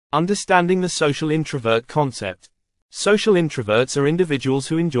Understanding the social introvert concept. Social introverts are individuals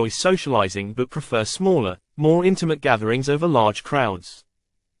who enjoy socializing but prefer smaller, more intimate gatherings over large crowds.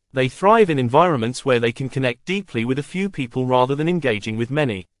 They thrive in environments where they can connect deeply with a few people rather than engaging with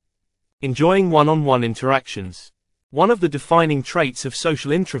many. Enjoying one-on-one interactions. One of the defining traits of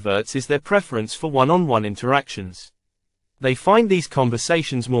social introverts is their preference for one-on-one interactions. They find these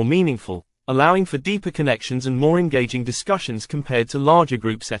conversations more meaningful, allowing for deeper connections and more engaging discussions compared to larger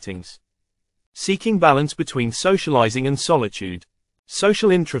group settings. Seeking balance between socializing and solitude. Social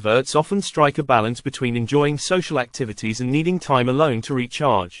introverts often strike a balance between enjoying social activities and needing time alone to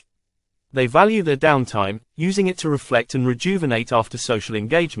recharge. They value their downtime, using it to reflect and rejuvenate after social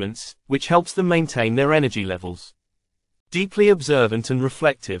engagements, which helps them maintain their energy levels. Deeply observant and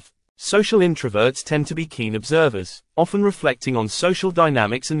reflective. Social introverts tend to be keen observers, often reflecting on social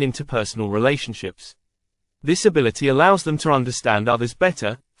dynamics and interpersonal relationships. This ability allows them to understand others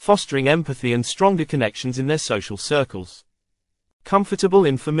better, fostering empathy and stronger connections in their social circles. Comfortable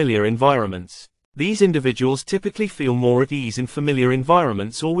in familiar environments. These individuals typically feel more at ease in familiar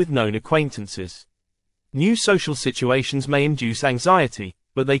environments or with known acquaintances. New social situations may induce anxiety,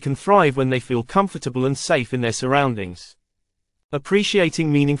 but they can thrive when they feel comfortable and safe in their surroundings.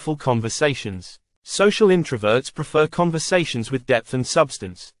 Appreciating meaningful conversations. Social introverts prefer conversations with depth and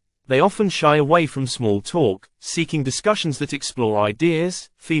substance. They often shy away from small talk, seeking discussions that explore ideas,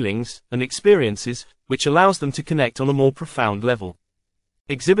 feelings, and experiences, which allows them to connect on a more profound level.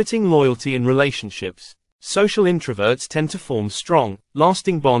 Exhibiting loyalty in relationships. Social introverts tend to form strong,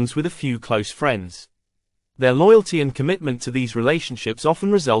 lasting bonds with a few close friends. Their loyalty and commitment to these relationships often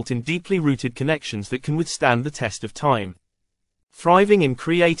result in deeply rooted connections that can withstand the test of time. Thriving in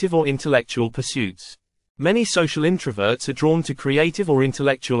creative or intellectual pursuits. Many social introverts are drawn to creative or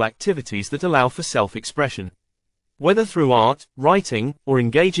intellectual activities that allow for self-expression. Whether through art, writing, or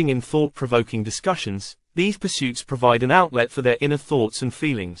engaging in thought-provoking discussions, these pursuits provide an outlet for their inner thoughts and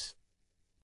feelings.